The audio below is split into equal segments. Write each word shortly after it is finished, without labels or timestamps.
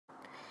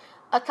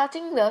A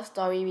touching love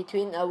story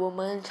between a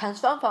woman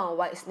transformed from a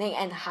white snake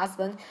and her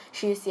husband,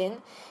 Xu Xian.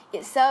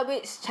 It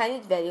celebrates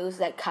Chinese values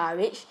like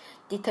courage,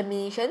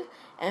 determination,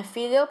 and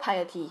filial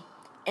piety.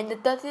 In the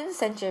 13th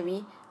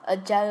century, a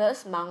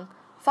jealous monk,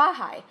 Fa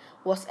Hai,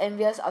 was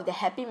envious of the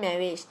happy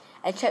marriage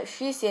and trapped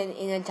Xu Xian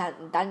in the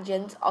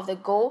dungeons of the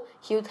Gold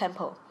Hill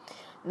Temple.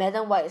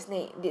 Madame White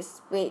Snake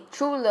displayed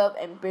true love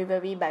and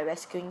bravery by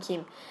rescuing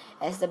him,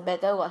 as the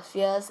battle was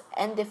fierce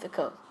and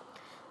difficult.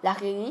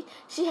 Luckily,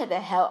 she had the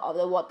help of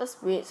the water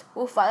spirits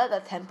who flooded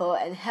the temple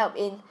and helped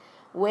in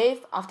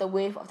wave after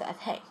wave of the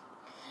attack.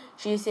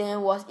 Xu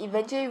Xian was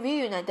eventually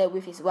reunited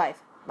with his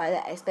wife, by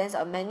the expense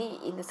of many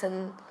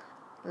innocent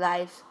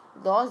lives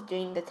lost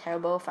during the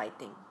terrible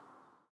fighting.